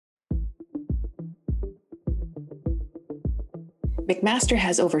McMaster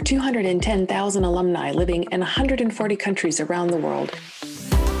has over 210,000 alumni living in 140 countries around the world.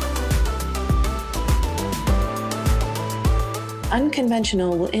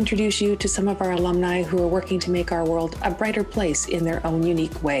 Unconventional will introduce you to some of our alumni who are working to make our world a brighter place in their own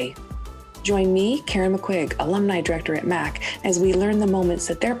unique way. Join me, Karen McQuigg, Alumni Director at MAC, as we learn the moments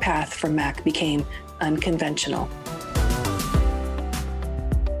that their path from MAC became unconventional.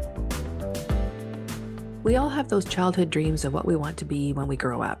 We all have those childhood dreams of what we want to be when we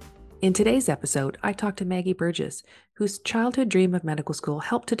grow up. In today's episode, I talked to Maggie Burgess, whose childhood dream of medical school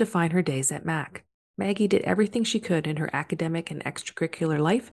helped to define her days at MAC. Maggie did everything she could in her academic and extracurricular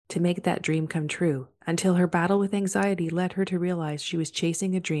life to make that dream come true, until her battle with anxiety led her to realize she was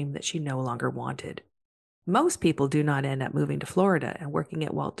chasing a dream that she no longer wanted. Most people do not end up moving to Florida and working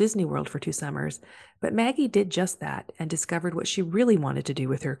at Walt Disney World for 2 summers, but Maggie did just that and discovered what she really wanted to do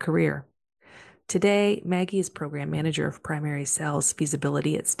with her career. Today, Maggie is Program Manager of Primary Cells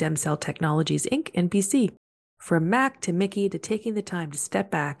Feasibility at Stem Cell Technologies, Inc. in BC. From Mac to Mickey to taking the time to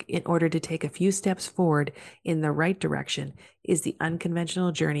step back in order to take a few steps forward in the right direction is the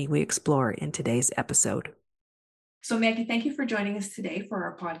unconventional journey we explore in today's episode. So Maggie, thank you for joining us today for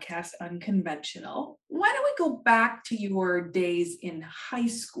our podcast, Unconventional. Why don't we go back to your days in high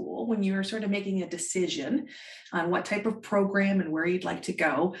school when you were sort of making a decision on what type of program and where you'd like to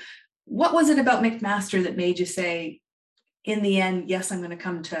go? What was it about McMaster that made you say, in the end, yes, I'm going to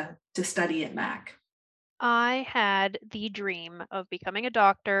come to study at MAC? I had the dream of becoming a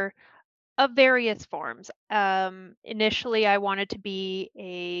doctor of various forms. Initially, I wanted to be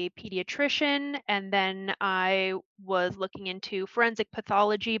a pediatrician, and then I was looking into forensic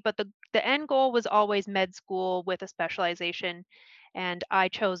pathology, but the end goal was always med school with a specialization. And I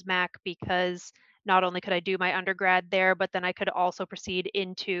chose MAC because not only could I do my undergrad there, but then I could also proceed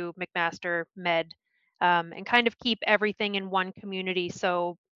into McMaster Med and kind of keep everything in one community.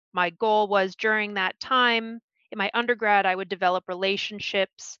 So my goal was during that time in my undergrad, I would develop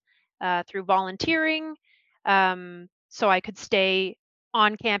relationships through volunteering, so I could stay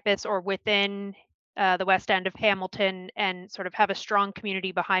on campus or within the west end of Hamilton and sort of have a strong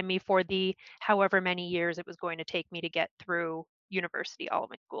community behind me for the however many years it was going to take me to get through university, all of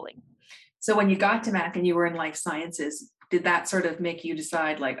my schooling. So when you got to Mac and you were in life sciences, did that sort of make you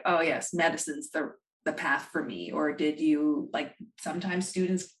decide like, oh yes, medicine's the path for me? Or did you, like sometimes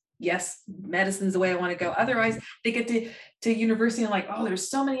students, yes, medicine's the way I want to go. Otherwise, they get to university and like, oh,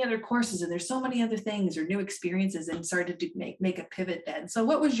 there's so many other courses and there's so many other things or new experiences, and started to make a pivot then. So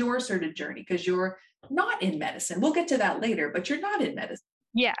what was your sort of journey? Because you're not in medicine. We'll get to that later, but you're not in medicine.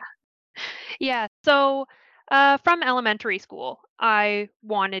 Yeah. Yeah. So from elementary school, I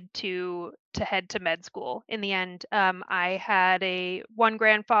wanted to head to med school. In the end, I had a one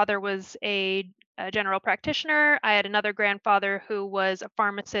grandfather was a general practitioner. I had another grandfather who was a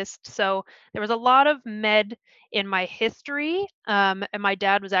pharmacist. So there was a lot of med in my history. And my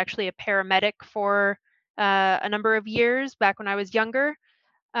dad was actually a paramedic for a number of years back when I was younger.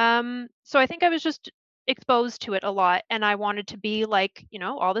 So I think I was just exposed to it a lot, and I wanted to be like,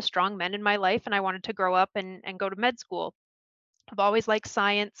 all the strong men in my life, and I wanted to grow up and go to med school. I've always liked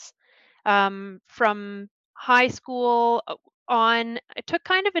science. From high school on, I took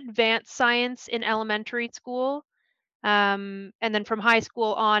kind of advanced science in elementary school. And then from high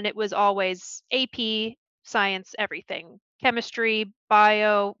school on, it was always AP, science, everything, chemistry,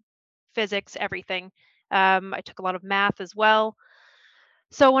 bio, physics, everything. I took a lot of math as well.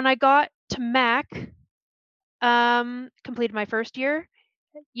 So when I got to Mac, completed my first year,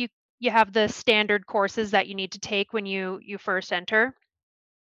 you you have the standard courses that you need to take when you first enter.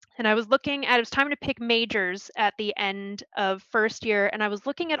 And I was looking at it was time to pick majors at the end of first year, and I was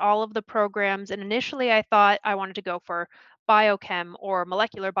looking at all of the programs, and initially I thought I wanted to go for biochem or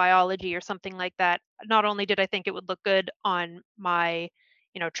molecular biology or something like that. Not only did I think it would look good on my,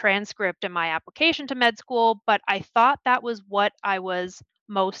 transcript and my application to med school, but I thought that was what I was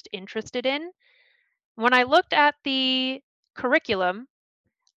most interested in. When I looked at the curriculum,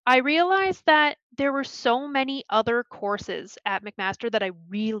 I realized that there were so many other courses at McMaster that I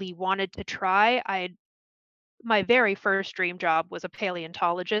really wanted to try. My very first dream job was a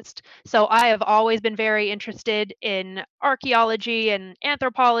paleontologist. So I have always been very interested in archaeology and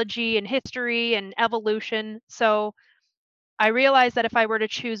anthropology and history and evolution. So I realized that if I were to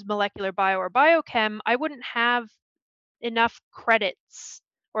choose molecular bio or biochem, I wouldn't have enough credits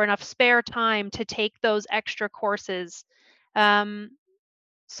or enough spare time to take those extra courses. Um,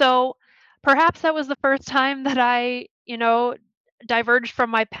 so perhaps that was the first time that I, diverged from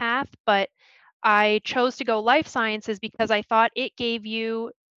my path, but I chose to go life sciences because I thought it gave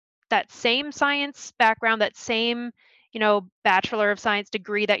you that same science background, that same, Bachelor of Science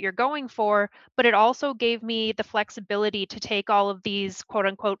degree that you're going for, but it also gave me the flexibility to take all of these quote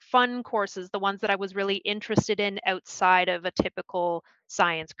unquote fun courses, the ones that I was really interested in outside of a typical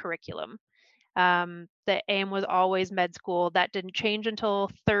science curriculum. The aim was always med school. That didn't change until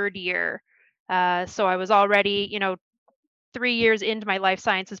third year. So I was already, 3 years into my life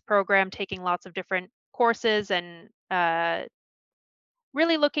sciences program, taking lots of different courses and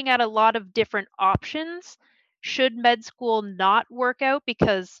really looking at a lot of different options should med school not work out,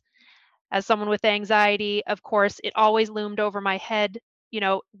 because as someone with anxiety, of course, it always loomed over my head,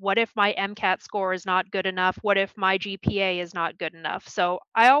 what if my MCAT score is not good enough? What if my GPA is not good enough? So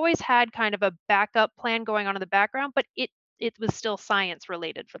I always had kind of a backup plan going on in the background, but it was still science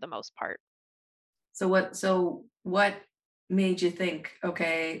related for the most part. So what made you think,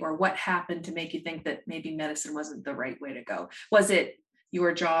 okay, or what happened to make you think that maybe medicine wasn't the right way to go? Was it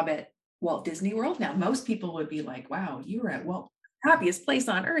your job at Walt Disney World? Now, most people would be like, wow, you were at Walt, happiest place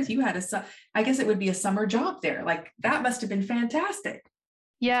on earth. You had I guess it would be a summer job there. Like that must have been fantastic.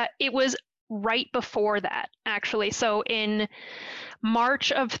 Yeah, it was right before that, actually. So in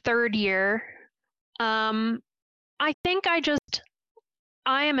March of third year, um, I think I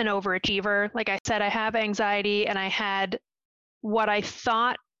am an overachiever. Like I said, I have anxiety, and I had what I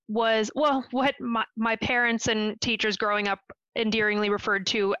thought was, well, what my parents and teachers growing up endearingly referred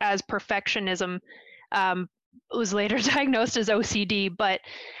to as perfectionism. Um, was later diagnosed as OCD, but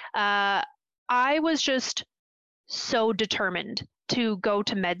uh, I was just so determined to go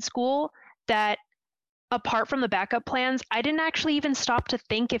to med school that apart from the backup plans, I didn't actually even stop to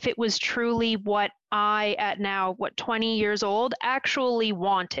think if it was truly what I, at now, 20 years old, actually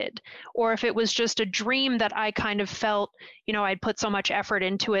wanted, or if it was just a dream that I kind of felt, I'd put so much effort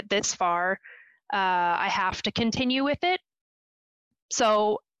into it this far. I have to continue with it.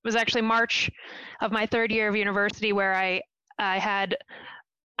 So it was actually March of my third year of university where I had,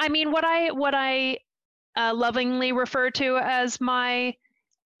 I mean, what I lovingly refer to as my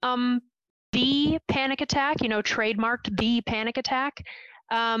um, the panic attack, trademarked the panic attack,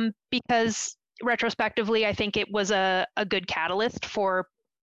 because retrospectively, I think it was a good catalyst for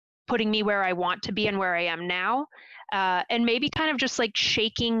putting me where I want to be and where I am now, and maybe kind of just like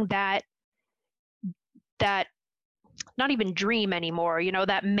shaking that not even dream anymore,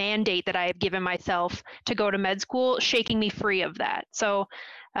 that mandate that I have given myself to go to med school, shaking me free of that. So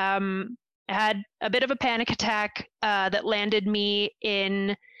I had a bit of a panic attack that landed me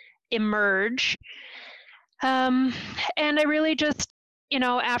in Emerge. Um, and I really just,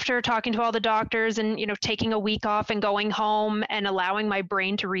 after talking to all the doctors and, taking a week off and going home and allowing my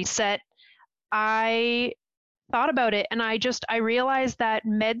brain to reset, I thought about it, and I realized that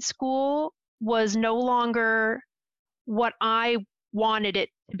med school was no longer what I wanted it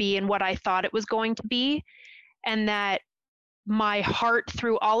to be and what I thought it was going to be. And that my heart,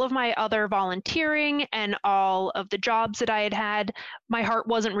 through all of my other volunteering and all of the jobs that I had had, my heart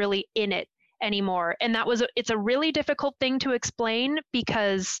wasn't really in it anymore. And it's a really difficult thing to explain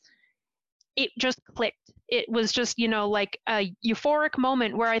because it just clicked. It was just, like a euphoric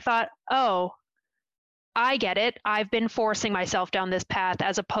moment where I thought, oh, I get it. I've been forcing myself down this path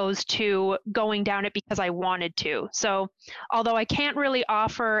as opposed to going down it because I wanted to. So, although I can't really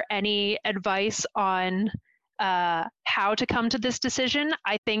offer any advice on how to come to this decision,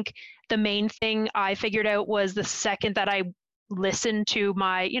 I think the main thing I figured out was the second that I listened to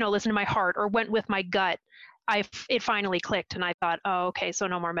my heart or went with my gut, it finally clicked, and I thought, oh, okay, so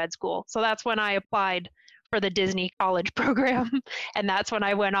no more med school. So that's when I applied for the Disney college program. And that's when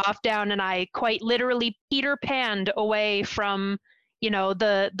I went off down and I quite literally Peter Panned away from,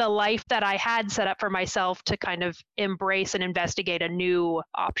 the life that I had set up for myself to kind of embrace and investigate a new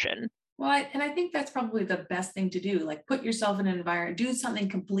option. Well, and I think that's probably the best thing to do. Like put yourself in an environment, do something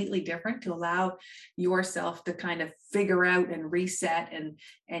completely different to allow yourself to kind of figure out and reset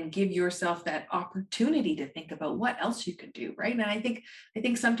and give yourself that opportunity to think about what else you could do, right? And I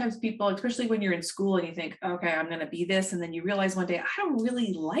think sometimes people, especially when you're in school and you think, okay, I'm going to be this, and then you realize one day I don't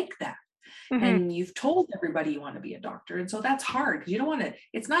really like that. Mm-hmm. And you've told everybody you want to be a doctor, and so that's hard because you don't want to.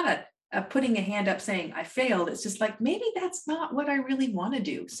 It's not putting a hand up saying I failed. It's just like maybe that's not what I really want to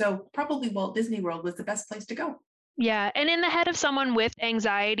do. So probably Walt Disney World was the best place to go. Yeah, and in the head of someone with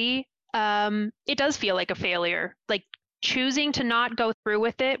anxiety, it does feel like a failure. Like choosing to not go through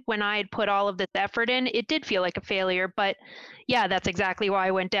with it when I had put all of this effort in, it did feel like a failure. But yeah, that's exactly why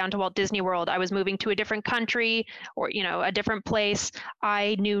I went down to Walt Disney World. I was moving to a different country or, a different place.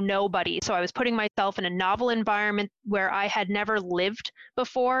 I knew nobody. So I was putting myself in a novel environment where I had never lived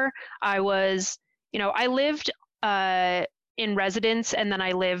before. I lived in residence, and then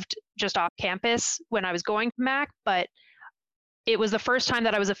I lived just off campus when I was going to Mac, but it was the first time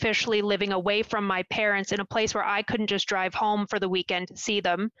that I was officially living away from my parents in a place where I couldn't just drive home for the weekend to see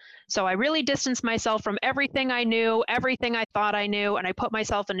them. So I really distanced myself from everything I knew, everything I thought I knew, and I put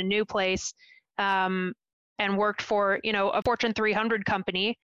myself in a new place, and worked for, a Fortune 300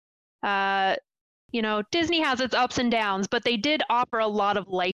 company. Uh, Disney has its ups and downs, but they did offer a lot of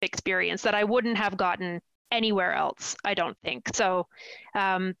life experience that I wouldn't have gotten anywhere else, I don't think. So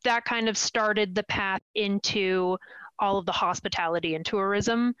that kind of started the path into all of the hospitality and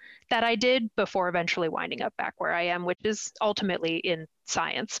tourism that I did before eventually winding up back where I am, which is ultimately in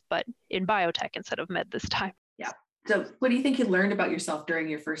science, but in biotech instead of med this time. Yeah. So what do you think you learned about yourself during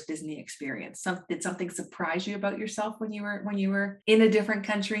your first Disney experience? Did something surprise you about yourself when you were in a different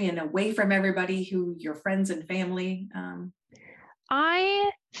country and away from everybody who your friends and family?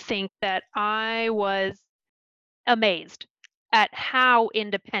 I think that I was amazed at how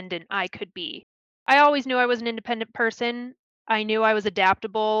independent I could be. I always knew I was an independent person. I knew I was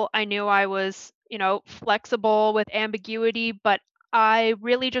adaptable. I knew I was, flexible with ambiguity, but I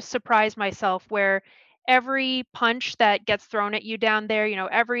really just surprised myself where every punch that gets thrown at you down there,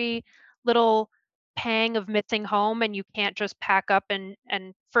 every little pang of missing home and you can't just pack up and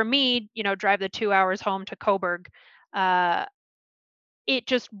for me, drive the 2 hours home to Coburg. Uh it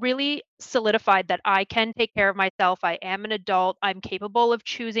just really solidified that I can take care of myself. I am an adult. I'm capable of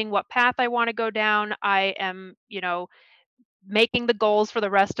choosing what path I want to go down. I am, making the goals for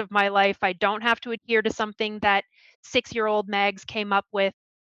the rest of my life. I don't have to adhere to something that 6-year-old Mags came up with.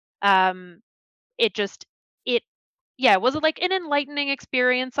 Um, it just, it, yeah, it was like an enlightening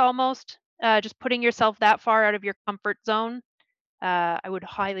experience almost. Just putting yourself that far out of your comfort zone. I would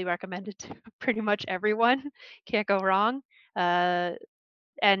highly recommend it to pretty much everyone. Can't go wrong. Uh,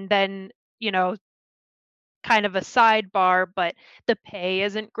 and then, you know, kind of a sidebar, but the pay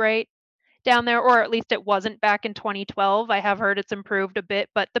isn't great down there, or at least it wasn't back in 2012. I have heard it's improved a bit,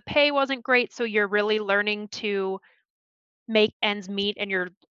 but the pay wasn't great. So you're really learning to make ends meet and you're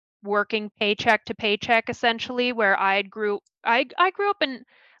working paycheck to paycheck essentially, where I grew up in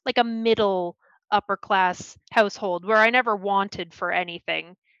like a middle upper class household where I never wanted for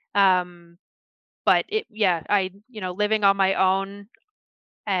anything. Um, but living on my own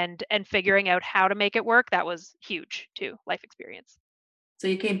and figuring out how to make it work, that was huge too, life experience. So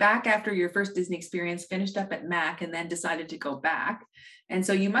you came back after your first Disney experience, finished up at Mac, and then decided to go back. And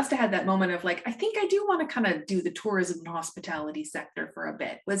so you must have had that moment of like, I think I do want to kind of do the tourism and hospitality sector for a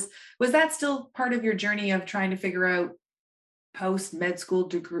bit. Was that still part of your journey of trying to figure out post med school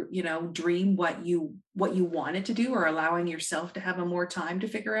degree, dream what you wanted to do, or allowing yourself to have a more time to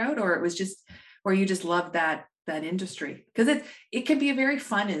figure out, or it was just, or you just loved that industry? Because it can be a very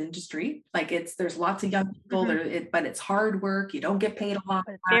fun industry. Like there's lots of young people Mhm. there, but it's hard work. You don't get paid a lot.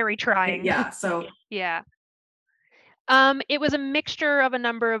 But it's very trying. Yeah. So Yeah. It was a mixture of a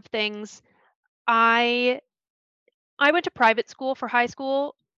number of things. I I went to private school for high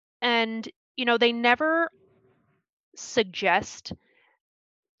school and they never suggest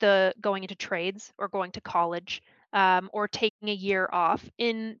the going into trades or going to college, or taking a year off.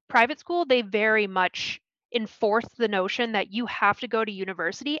 In private school, they very much enforce the notion that you have to go to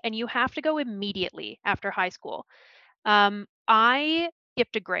university and you have to go immediately after high school. I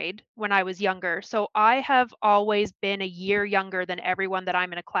skipped a grade when I was younger, so I have always been a year younger than everyone that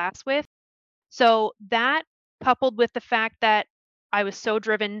I'm in a class with. So that coupled with the fact that I was so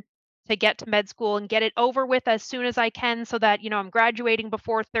driven to get to med school and get it over with as soon as I can so that, I'm graduating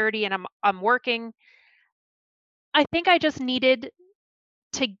before 30 and I'm working. I think I just needed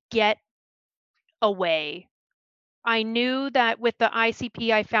to get away. I knew that with the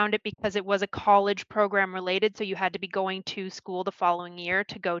ICP I found it because it was a college program related, so you had to be going to school the following year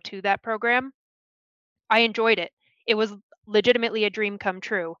to go to that program. I enjoyed it. It was legitimately a dream come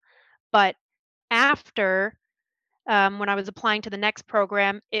true. But after when I was applying to the next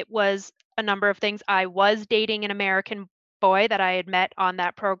program, it was a number of things. I was dating an American boy that I had met on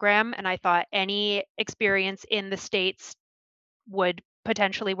that program, and I thought any experience in the States would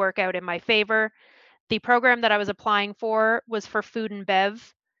potentially work out in my favor. The program that I was applying for was for food and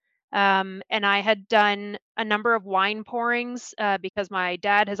bev. And I had done a number of wine pourings because my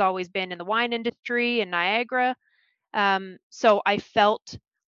dad has always been in the wine industry in Niagara. So I felt,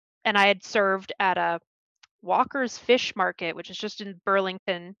 and I had served at a Walker's Fish Market, which is just in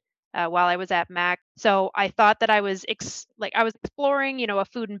Burlington, while I was at Mac. So I thought that I was I was exploring, a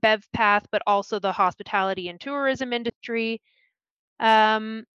food and bev path, but also the hospitality and tourism industry.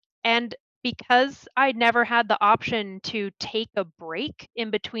 Um, and because I never had the option to take a break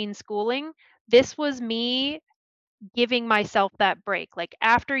in between schooling, this was me giving myself that break. Like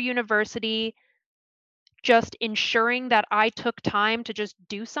after university, just ensuring that I took time to just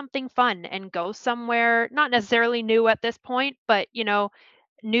do something fun and go somewhere, not necessarily new at this point, but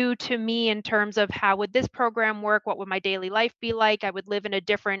new to me in terms of how would this program work? What would my daily life be like? I would live in a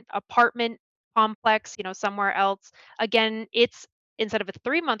different apartment complex, somewhere else. Again, it's instead of a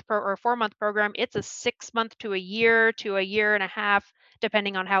 3 month or a 4 month program, it's a 6 month to a year and a half,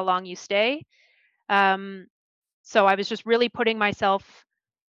 depending on how long you stay. Um, so I was just really putting myself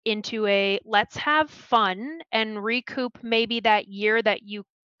into a let's have fun and recoup maybe that year that you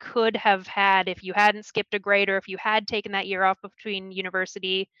could have had if you hadn't skipped a grade or if you had taken that year off between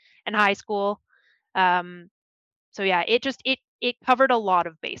university and high school. Um, so yeah, it covered a lot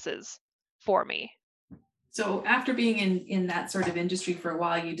of bases for me. So after being in that sort of industry for a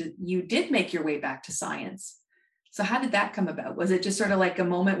while, you did make your way back to science. So how did that come about? Was it just sort of like a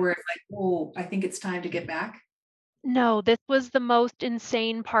moment where it's like, oh, I think it's time to get back? No, this was the most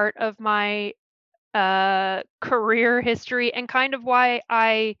insane part of my career history and kind of why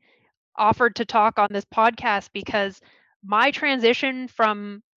I offered to talk on this podcast because my transition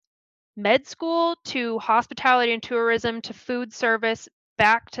from med school to hospitality and tourism to food service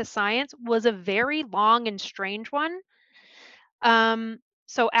back to science was a very long and strange one.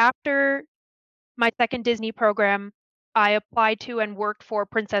 So after my second Disney program, I applied to and worked for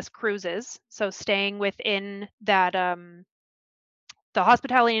Princess Cruises. So staying within that the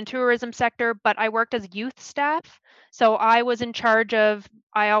hospitality and tourism sector, but I worked as youth staff. So I was in charge of,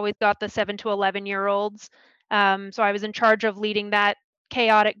 I always got the 7 to 11-year-olds. So I was in charge of leading that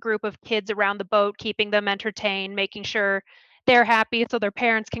chaotic group of kids around the boat, keeping them entertained, making sure they're happy so their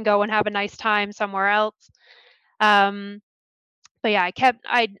parents can go and have a nice time somewhere else. Um, but yeah,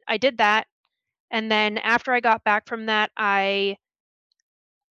 I did that. And then after I got back from that, I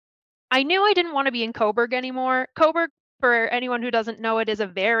knew I didn't want to be in Coburg anymore. Coburg, for anyone who doesn't know it, is a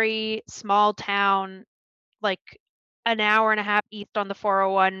very small town, like an hour and a half east on the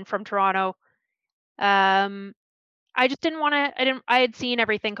 401 from Toronto. Um, I just didn't want to. I had seen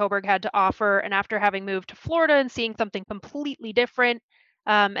everything Coburg had to offer, and after having moved to Florida and seeing something completely different,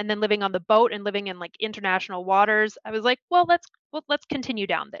 and then living on the boat and living in like international waters, I was like, let's continue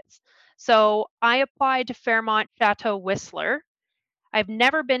down this. So I applied to Fairmont Chateau Whistler. I've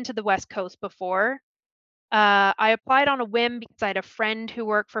never been to the West Coast before. I applied on a whim because I had a friend who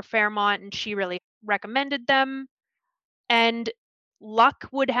worked for Fairmont and she really recommended them. And luck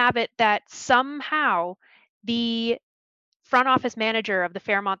would have it that somehow the front office manager of the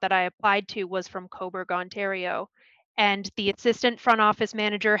Fairmont that I applied to was from Coburg, Ontario. And the assistant front office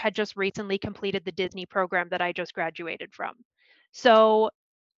manager had just recently completed the Disney program that I just graduated from. So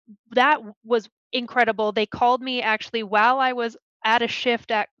that was incredible. They called me actually while I was at a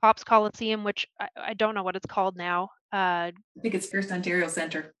shift at Pops Coliseum, which I don't know what it's called now. I think it's First Ontario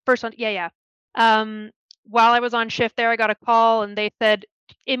Center. First one, yeah, yeah. Um, while I was on shift there, I got a call and they said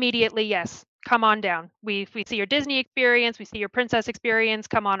immediately, yes, come on down. We see your Disney experience, we see your princess experience,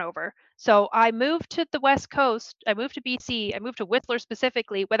 come on over. So I moved to the West Coast. I moved to BC. I moved to Whistler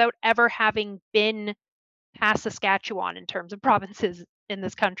specifically without ever having been past Saskatchewan in terms of provinces in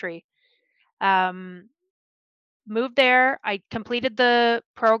this country. Um, moved there. I completed the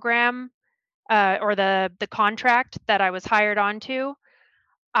program or the contract that I was hired onto.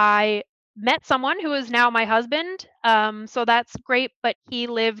 I met someone who is now my husband, so that's great. But he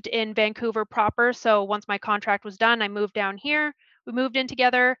lived in Vancouver proper. So once my contract was done, I moved down here. We moved in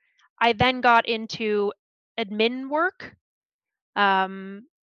together. I then got into admin work. Um,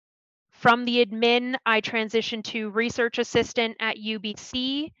 from the admin, I transitioned to research assistant at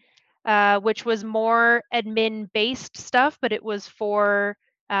UBC, which was more admin based stuff, but it was for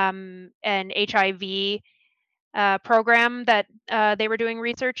an HIV program that they were doing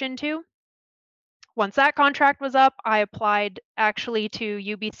research into. Once that contract was up, I applied actually to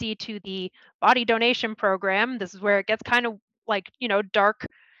UBC to the body donation program. This is where it gets kind of like, dark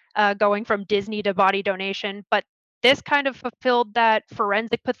going from Disney to body donation. But this kind of fulfilled that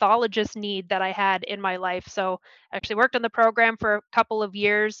forensic pathologist need that I had in my life. So I actually worked on the program for a couple of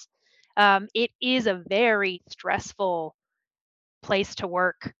years. It is a very stressful place to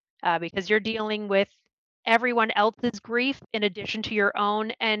work because you're dealing with everyone else's grief in addition to your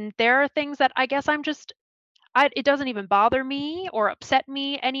own. And there are things that I guess it doesn't even bother me or upset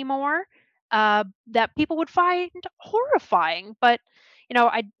me anymore that people would find horrifying. But,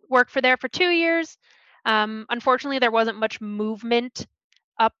 I worked for there for 2 years. Unfortunately, there wasn't much movement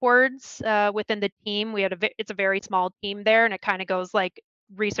upwards within the team. It's a very small team there, and it kind of goes like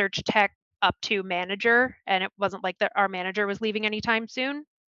research tech up to manager, and it wasn't like our manager was leaving anytime soon.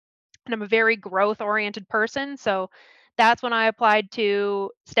 and I'm a very growth oriented person. So that's when I applied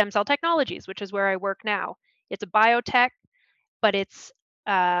to Stem Cell Technologies, which is where I work now. It's a biotech, but it's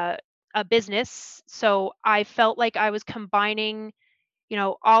uh, a business. So I felt like I was combining,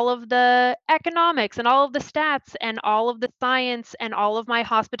 all of the economics and all of the stats and all of the science and all of my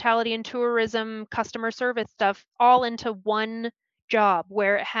hospitality and tourism customer service stuff all into one job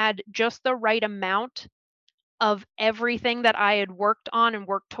where it had just the right amount of everything that I had worked on and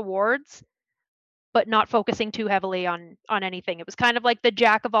worked towards, but not focusing too heavily on anything. It was kind of like the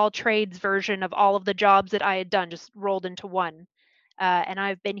jack of all trades version of all of the jobs that I had done just rolled into one. And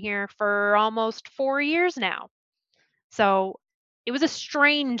I've been here for almost 4 years now. So it was a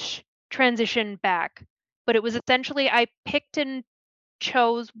strange transition back, but it was essentially I picked and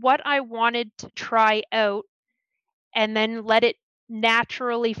chose what I wanted to try out and then let it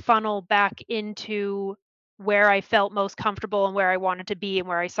naturally funnel back into where I felt most comfortable and where I wanted to be and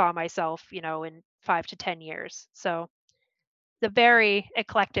where I saw myself, in 5 to 10 years. So, it's a very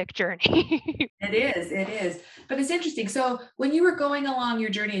eclectic journey. It is, it is. But it's interesting. So when you were going along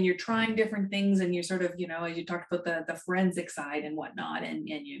your journey and you're trying different things and you're sort of, as you talked about the forensic side and whatnot, and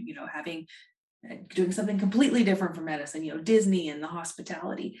having doing something completely different from medicine, Disney and the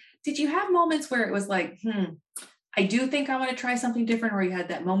hospitality. Did you have moments where it was like, I do think I want to try something different, or you had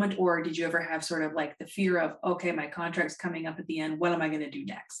that moment, or did you ever have sort of like the fear of, okay, my contract's coming up at the end, what am I going to do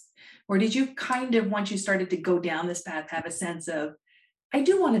next? Or did you kind of, once you started to go down this path, have a sense of, I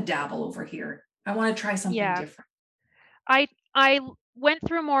do want to dabble over here. I want to try something Yeah. different. I went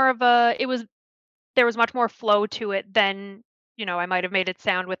through more of a it was there was much more flow to it than, I might have made it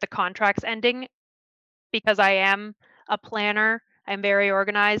sound with the contracts ending. Because I am a planner, I'm very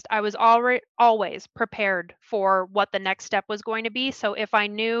organized. I was already always prepared for what the next step was going to be. So if I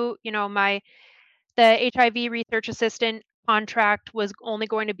knew, the HIV research assistant contract was only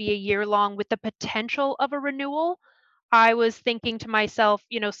going to be a year long with the potential of a renewal, I was thinking to myself,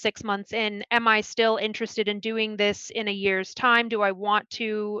 6 months in, am I still interested in doing this in a year's time? Do I want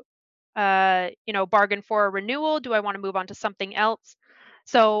to bargain for a renewal? Do I want to move on to something else?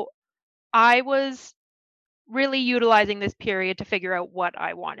 So I was really utilizing this period to figure out what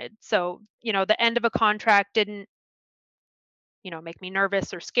I wanted. So, the end of a contract didn't, make me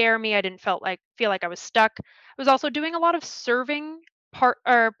nervous or scare me. I didn't feel like I was stuck. I was also doing a lot of serving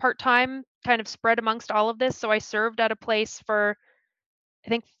part-time kind of spread amongst all of this. So I served at a place for I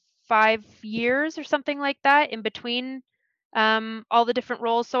think 5 years or something like that in between all the different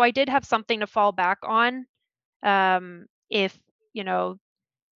roles. So I did have something to fall back on if, you know,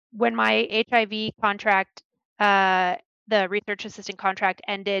 when my HIV contract, uh, the research assistant contract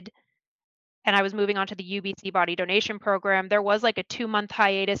ended and I was moving on to the UBC body donation program, there was like a 2-month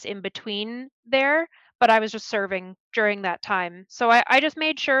hiatus in between there, but I was just serving during that time. So I just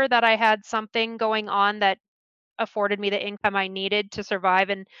made sure that I had something going on that afforded me the income I needed to survive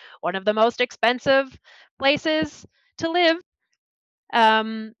in one of the most expensive places to live,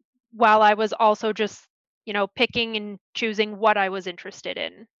 um, while I was also just, picking and choosing what I was interested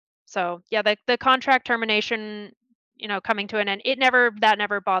in. So yeah, the contract termination, coming to an end, that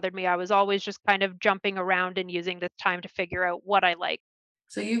never bothered me. I was always just kind of jumping around and using this time to figure out what I like.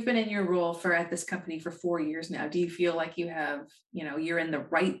 So you've been in your role for at this company for 4 years now. Do you feel like you have, you're in the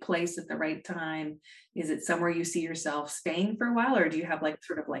right place at the right time? Is it somewhere you see yourself staying for a while, or do you have like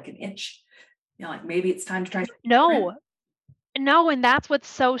sort of like an itch? Like maybe it's time to try something different. No, no, and that's what's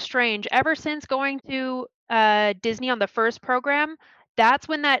so strange. Ever since going to Disney on the first program, that's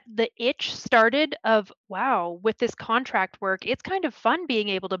when the itch started of wow, with this contract work, it's kind of fun being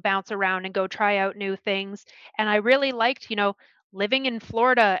able to bounce around and go try out new things. And I really liked, living in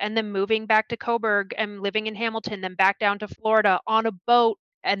Florida and then moving back to Coburg and living in Hamilton, then back down to Florida on a boat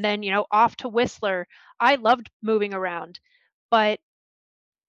and then, off to Whistler. I loved moving around. But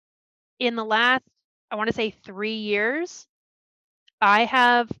in the last, I want to say 3 years,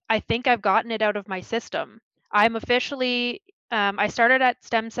 I think I've gotten it out of my system. I'm officially I started at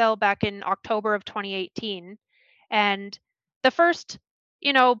Stem Cell back in October of 2018, and the first,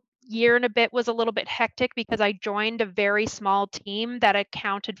 year and a bit was a little bit hectic because I joined a very small team that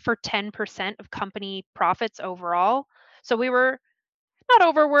accounted for 10% of company profits overall. So we were not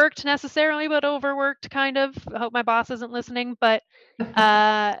overworked necessarily, but overworked kind of. I hope my boss isn't listening, but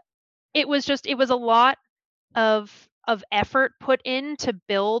uh it was a lot of effort put in to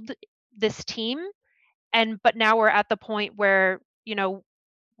build this team, but now we're at the point where,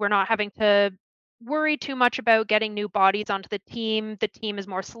 we're not having to worry too much about getting new bodies onto the team. The team is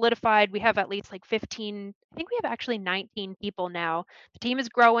more solidified. We have at least like 15, I think we have actually 19 people now. The team is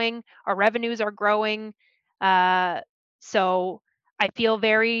growing, our revenues are growing. Uh, so I feel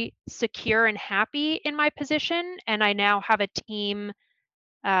very secure and happy in my position, and I now have a team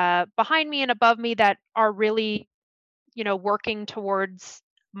behind me and above me that are really, working towards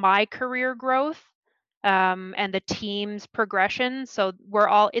my career growth, and the team's progression. So we're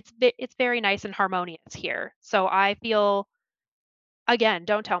all it's very nice and harmonious here. So I feel, again,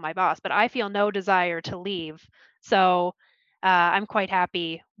 don't tell my boss, but I feel no desire to leave. So I'm quite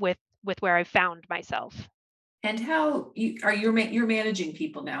happy with where I found myself. And how you're managing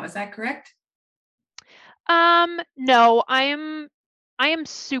people now, is that correct? No, I am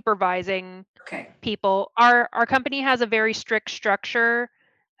supervising Okay. people. Our company has a very strict structure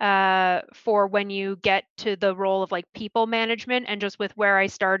for when you get to the role of like people management, and just with where I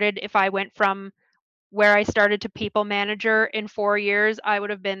started, if I went from where I started to people manager in 4 years, I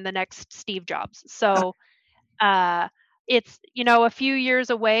would have been the next Steve Jobs. So, uh, it's, a few years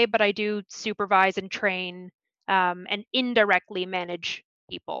away, but I do supervise and train, and indirectly manage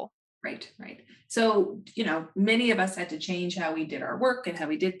people. Right, right. So, many of us had to change how we did our work and how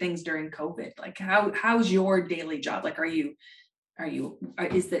we did things during COVID. Like how's your daily job? Like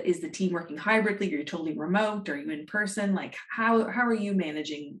is the team working hybridly? Are you totally remote? Are you in person? Like how are you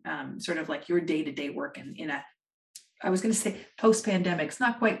managing sort of like your day-to-day work in a I was going to say post-pandemic. It's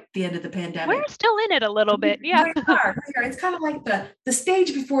not quite the end of the We're pandemic. still in it a little bit. Yeah. We are. It's kind of like the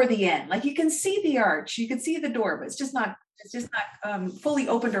stage before the end. Like you can see the arch, you can see the door, but it's just not fully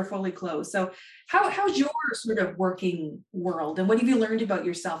opened or fully closed. So how's your sort of working world, and what have you learned about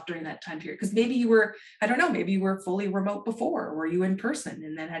yourself during that time period? Because maybe you were, I don't know, maybe you were fully remote before, or were you in person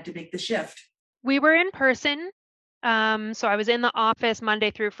and then had to make the shift? We were in person. So I was in the office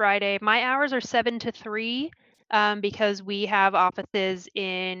Monday through Friday. My hours are 7 to 3, because we have offices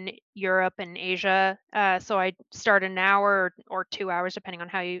in Europe and Asia. So I start an hour or 2 hours, depending on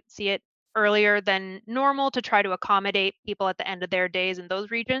how you see it, earlier than normal to try to accommodate people at the end of their days in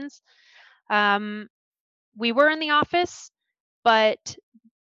those regions. Um, we were in the office, but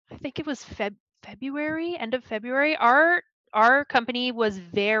I think it was February, end of February. Our company was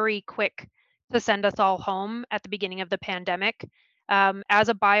very quick to send us all home at the beginning of the pandemic. As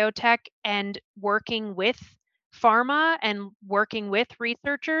a biotech and working with pharma and working with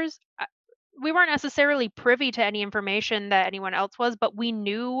researchers, we weren't necessarily privy to any information that anyone else was, but we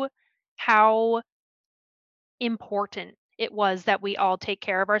knew how important it was that we all take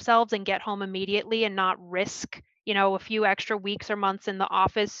care of ourselves and get home immediately and not risk, a few extra weeks or months in the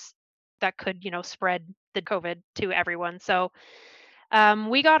office that could, spread the COVID to everyone. So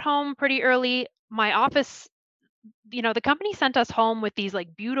we got home pretty early. My office, the company sent us home with these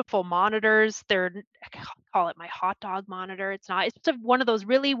like beautiful monitors. Call it my hot dog monitor. It's not. It's just one of those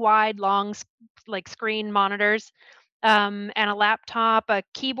really wide, long, like screen monitors, and a laptop, a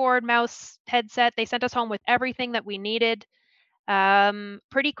keyboard, mouse, headset. They sent us home with everything that we needed.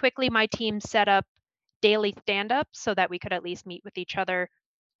 Pretty quickly, my team set up daily stand-ups so that we could at least meet with each other,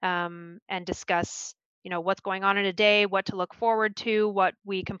 and discuss, what's going on in a day, what to look forward to, what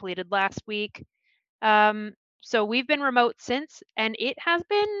we completed last week. So we've been remote since, and it has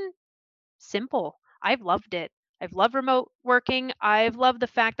been simple. I've loved it. I've loved remote working. I've loved the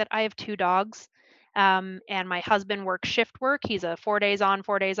fact that I have 2 dogs, and my husband works shift work. He's a 4 days on,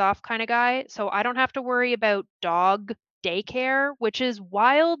 4 days off kinda guy, so I don't have to worry about dog daycare, which is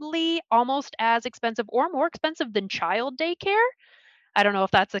wildly almost as expensive or more expensive than child daycare. I don't know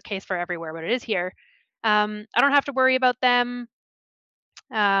if that's the case for everywhere, but it is here. I don't have to worry about them.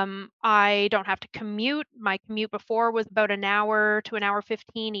 I don't have to commute. My commute before was about an hour to an hour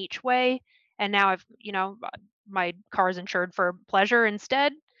 15 each way, and now my car is insured for pleasure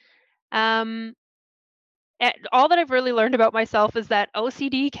instead. Um, all that I've really learned about myself is that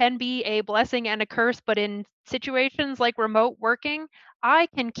OCD can be a blessing and a curse, but in situations like remote working, I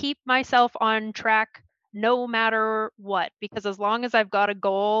can keep myself on track no matter what, because as long as I've got a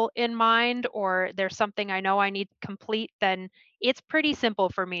goal in mind or there's something I know I need to complete, then it's pretty simple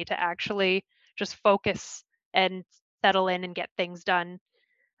for me to actually just focus and settle in and get things done.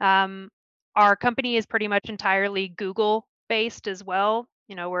 Um, our company is pretty much entirely Google based as well.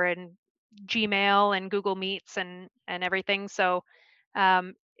 We're in Gmail and Google Meets and everything. So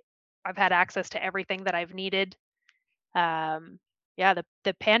um, I've had access to everything that I've needed. Um, yeah,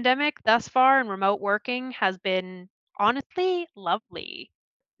 the pandemic thus far and remote working has been honestly lovely.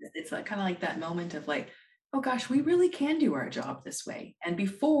 It's like kind of like that moment of like, oh gosh, we really can do our job this way. And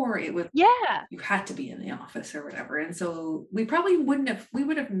before it was Yeah, you had to be in the office or whatever. And so we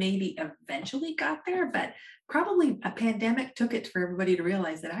would have maybe eventually got there, but probably a pandemic took it for everybody to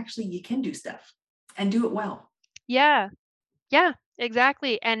realize that actually you can do stuff and do it well. yeah, yeah,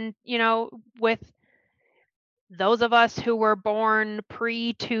 exactly. And with those of us who were born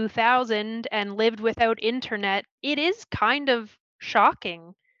pre 2000 and lived without internet, it is kind of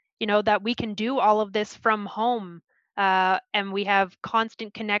shocking, that we can do all of this from home, and we have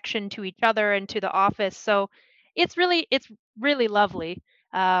constant connection to each other and to the office. So it's really lovely.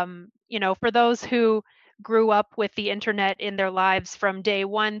 For those who grew up with the internet in their lives from day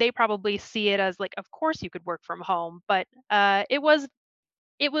one, they probably see it as like, of course you could work from home, but it was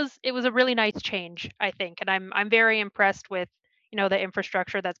a really nice change, I think, and I'm very impressed with, the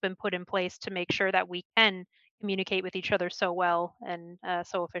infrastructure that's been put in place to make sure that we can communicate with each other so well and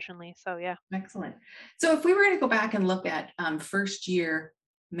so efficiently. So yeah, Excellent. So if we were to go back and look at first year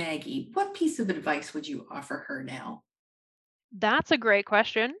Maggie, what piece of advice would you offer her now? that's a great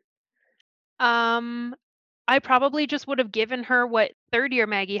question. Um, I probably just would have given her what third year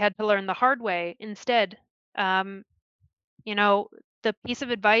Maggie had to learn the hard way instead. Um, you know, the piece of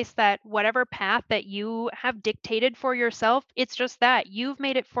advice that whatever path that you have dictated for yourself, it's just that you've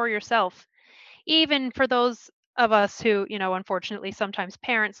made it for yourself. Even for those of us who, unfortunately sometimes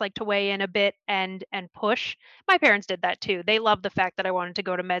parents like to weigh in a bit and push. My parents did that too. They loved the fact that I wanted to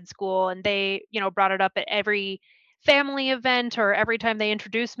go to med school, and they, brought it up at every family event or every time they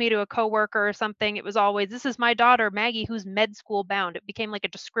introduced me to a coworker or something. It was always, this is my daughter Maggie who's med school bound. It became like a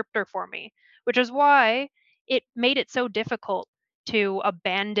descriptor for me, which is why it made it so difficult to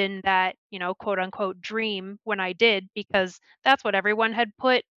abandon that, quote unquote dream when I did, because that's what everyone had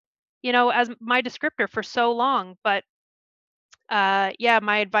put, as my descriptor for so long. But yeah,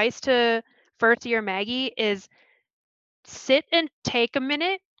 my advice to first year Maggie is sit and take a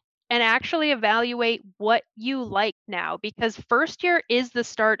minute and actually evaluate what you like now, because first year is the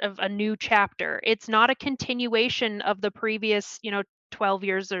start of a new chapter. It's not a continuation of the previous, 12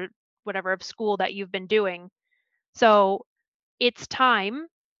 years or whatever of school that you've been doing. So it's time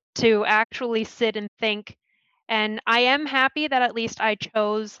to actually sit and think. And I am happy that at least I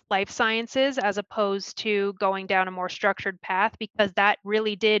chose life sciences as opposed to going down a more structured path, because that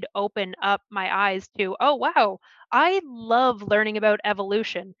really did open up my eyes to, oh, wow, I love learning about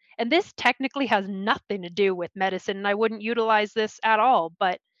evolution. And this technically has nothing to do with medicine, and I wouldn't utilize this at all.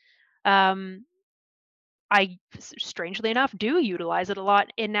 But um, strangely enough, do utilize it a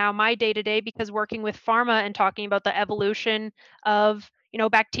lot in now my day to day, because working with pharma and talking about the evolution of,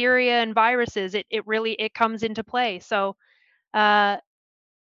 bacteria and viruses, it really it comes into play. So, uh,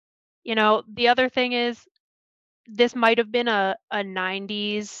 the other thing is, this might have been a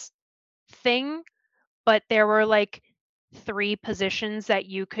 90s thing, but there were like 3 positions that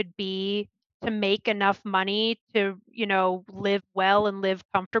you could be to make enough money to, live well and live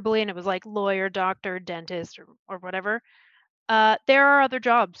comfortably, and it was like lawyer, doctor, dentist, or whatever. There are other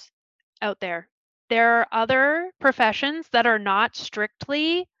jobs out there. There are other professions that are not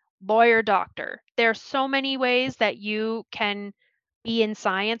strictly lawyer, doctor. There are so many ways that you can be in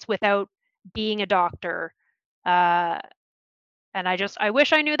science without being a doctor. Uh, and I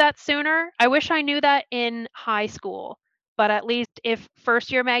wish I knew that sooner. I wish I knew that in high school. But at least if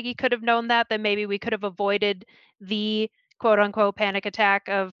first year Maggie could have known that, then maybe we could have avoided the quote unquote panic attack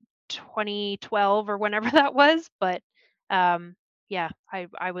of 2012 or whenever that was. But um, yeah,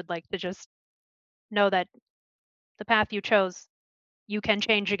 I would like to just know that the path you chose, you can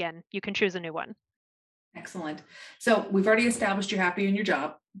change again. You can choose a new one. Excellent. So we've already established you're happy in your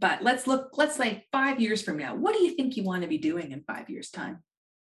job, but let's say 5 years from now, what do you think you want to be doing in 5 years' time?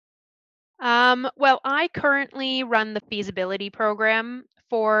 Well, I currently run the feasibility program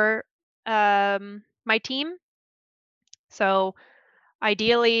for my team. So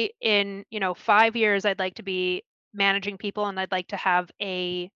ideally, in 5 years, I'd like to be managing people, and I'd like to have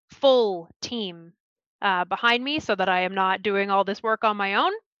a full team behind me, so that I am not doing all this work on my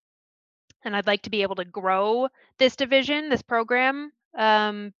own. And I'd like to be able to grow this division, this program,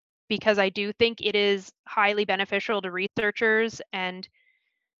 because I do think it is highly beneficial to researchers, and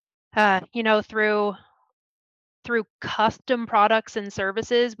through custom products and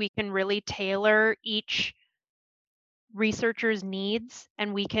services, we can really tailor each researcher's needs,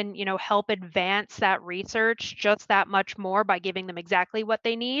 and we can, help advance that research just that much more by giving them exactly what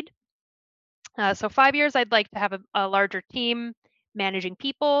they need. So 5 years, I'd like to have a larger team managing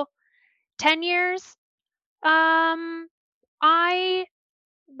people. 10 years, um, I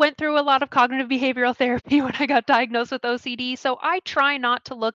went through a lot of cognitive behavioral therapy when I got diagnosed with OCD. So I try not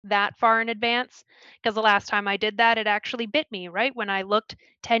to look that far in advance, because the last time I did that, it actually bit me, right? When I looked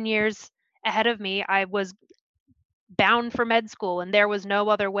 10 years ahead of me, I was bound for med school and there was no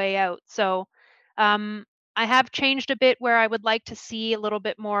other way out. So um, I have changed a bit, where I would like to see a little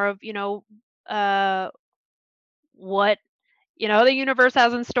bit more of, uh, what the universe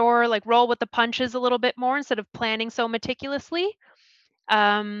has in store, like roll with the punches a little bit more instead of planning so meticulously.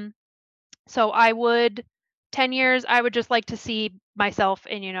 So 10 years, I would just like to see myself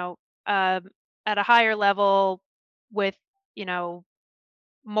in, at a higher level with, you know,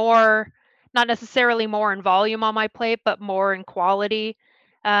 more, not necessarily more in volume on my plate, but more in quality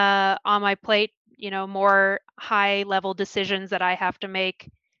on my plate, more high level decisions that I have to make.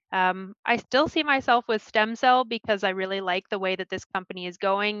 I still see myself with Stem Cell because I really like the way that this company is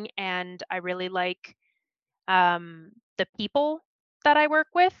going, and I really like the people that I work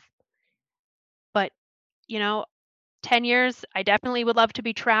with. But, you know, 10 years, I definitely would love to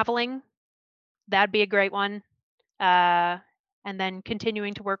be traveling. That'd be a great one. Uh, and then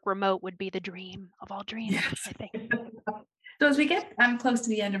continuing to work remote would be the dream of all dreams, Yes. I think. So as we get close to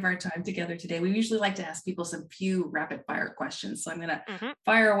the end of our time together today, we usually like to ask people some few rapid fire questions. So I'm going to Mhm.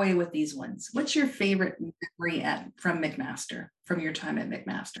 fire away with these ones. What's your favorite memory from McMaster, from your time at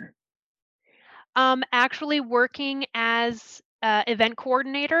McMaster? Actually working as event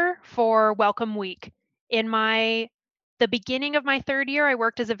coordinator for Welcome Week. In the beginning of my third year, I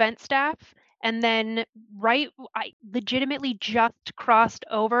worked as event staff, and then I legitimately just crossed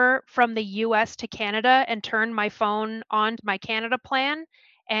over from the US to Canada and turned my phone on to my Canada plan,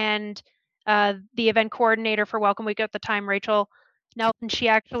 and the event coordinator for Welcome Week at the time, Rachel Nelson, she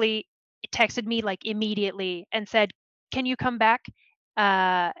actually texted me like immediately and said, "Can you come back?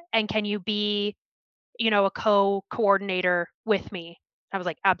 And can you be a coordinator with me?" I was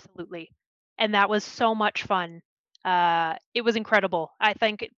like, "Absolutely." And that was so much fun. It was incredible. I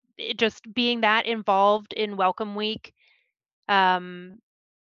think it just being that involved in Welcome Week, um,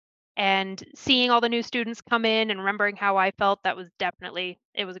 and seeing all the new students come in and remembering how I felt, it was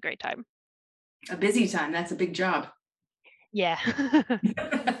a great time. A busy time. That's a big job. Yeah. Do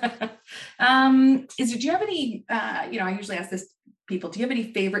you have any, I usually ask this people, do you have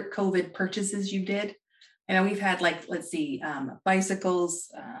any favorite COVID purchases you did? I know we've had let's see, bicycles,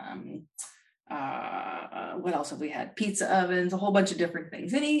 what else have we had? Pizza ovens, a whole bunch of different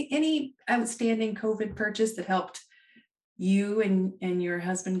things. Any outstanding COVID purchase that helped you and your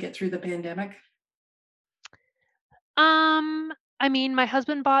husband get through the pandemic? I mean, my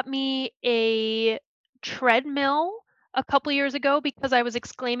husband bought me a treadmill a couple years ago because I was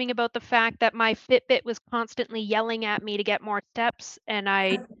exclaiming about the fact that my Fitbit was constantly yelling at me to get more steps. And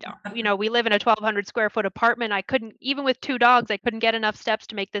we live in a 1,200 square foot apartment. I couldn't, even with two dogs, I couldn't get enough steps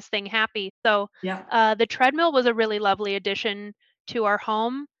to make this thing happy. So Yeah. the treadmill was a really lovely addition to our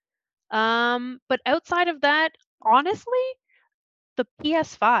home. But outside of that, honestly, the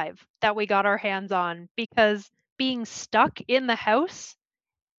PS5 that we got our hands on, because being stuck in the house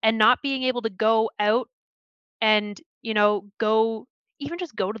and not being able to go out and,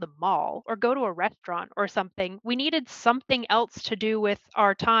 go to the mall or go to a restaurant or something. We needed something else to do with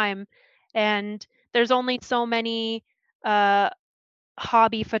our time, and there's only so many uh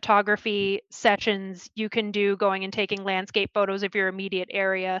hobby photography sessions you can do going and taking landscape photos of your immediate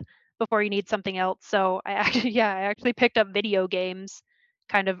area before you need something else. So I actually picked up video games,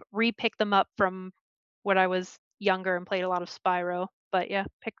 kind of re-picked them up from when I was younger and played a lot of Spyro. But yeah,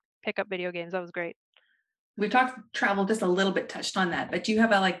 pick up video games. That was great. We talked travel just a little bit, touched on that, but do you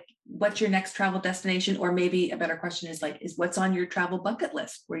have what's your next travel destination? Or maybe a better question is what's on your travel bucket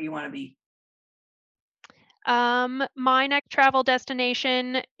list where you want to be? My next travel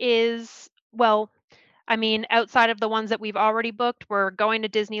destination is, well, I mean, outside of the ones that we've already booked, we're going to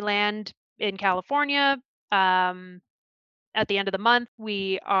Disneyland in California. Um, at the end of the month,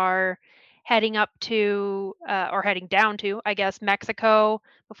 we are heading up to, or heading down to, I guess, Mexico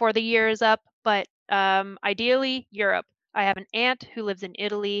before the year is up, but ideally, Europe. I have an aunt who lives in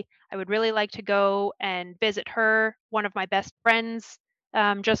Italy. I would really like to go and visit her. One of my best friends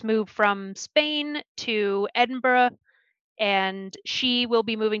just moved from Spain to Edinburgh, and she will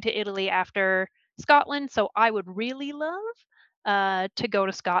be moving to Italy after Scotland. So I would really love to go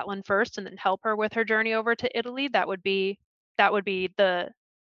to Scotland first and then help her with her journey over to Italy. That would be the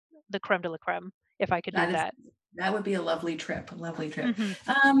creme de la creme if I could do That is that. that would be a lovely trip, a lovely trip. hmm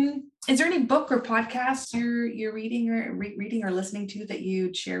Is there any book or podcast you're reading or reading or listening to that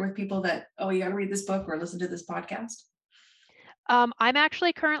you'd share with people that, oh, you got to read this book or listen to this podcast? I'm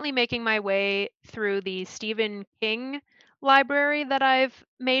actually currently making my way through the Stephen King library that I've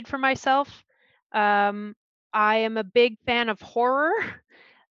made for myself. Um, I am a big fan of horror,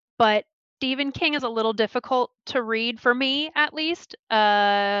 but Stephen King is a little difficult to read for me, at least,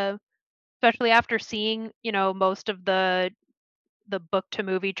 especially after seeing, most of the book to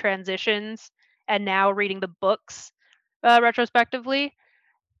movie transitions and now reading the books retrospectively.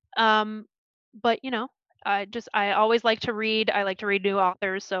 Um, but I always like to read. I like to read new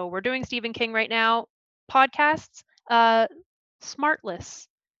authors. So we're doing Stephen King right now. Podcasts. Smartless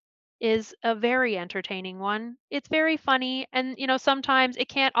is a very entertaining one. It's very funny, and sometimes it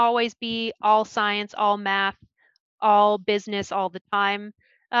can't always be all science, all math, all business all the time.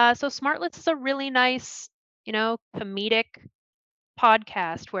 So Smartlets is a really nice, comedic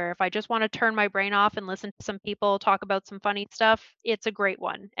podcast where if I just want to turn my brain off and listen to some people talk about some funny stuff, it's a great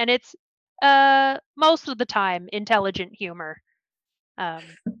one. And it's most of the time intelligent humor. But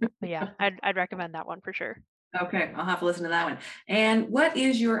yeah, I'd recommend that one for sure. Okay, I'll have to listen to that one. And what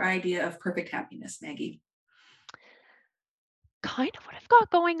is your idea of perfect happiness, Maggie? Kind of what I've got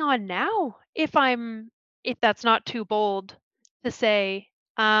going on now, if that's not too bold to say.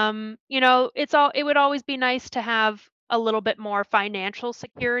 It would always be nice to have a little bit more financial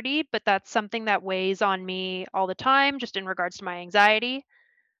security, but that's something that weighs on me all the time, just in regards to my anxiety.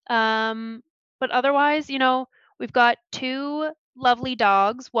 Um, but otherwise, we've got two lovely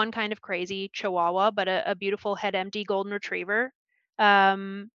dogs, one kind of crazy Chihuahua, but a beautiful head empty golden retriever.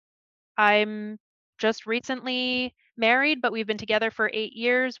 Um, I'm just recently married, but we've been together for 8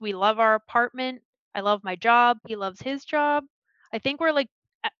 years. We love our apartment. I love my job. He loves his job. I think we're like,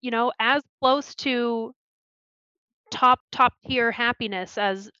 as close to top tier happiness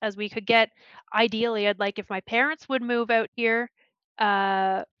as we could get. Ideally, I'd like if my parents would move out here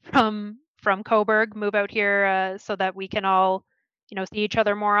from Coburg, move out here so that we can all, see each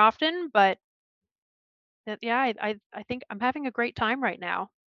other more often. But yeah, I think I'm having a great time right now.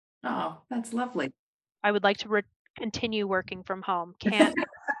 Oh, that's lovely. I would like to continue working from home. Can't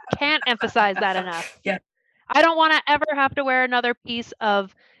emphasize that enough. Yeah. I don't want to ever have to wear another piece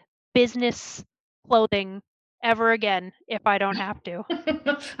of business clothing ever again if I don't have to.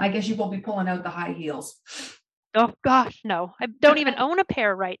 I guess you won't be pulling out the high heels. Oh gosh, no. I don't even own a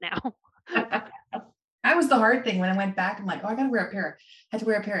pair right now. That was the hard thing when I went back. I'm like, oh, I had to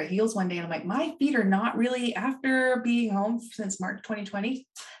wear a pair of heels one day. And I'm like, my feet are not really, after being home since March 2020,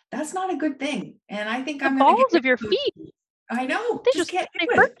 that's not a good thing. And I think I'm The going to balls of your feet. I know. They just they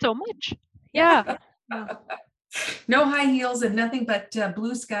hurt so much. Yeah. No high heels and nothing but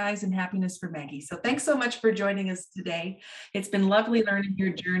blue skies and happiness for Maggie. So thanks so much for joining us today. It's been lovely learning your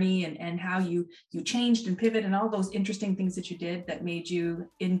journey and how you changed and pivot and all those interesting things that you did that made you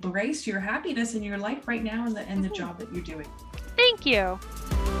embrace your happiness in your life right now and the job that you're doing. Thank you.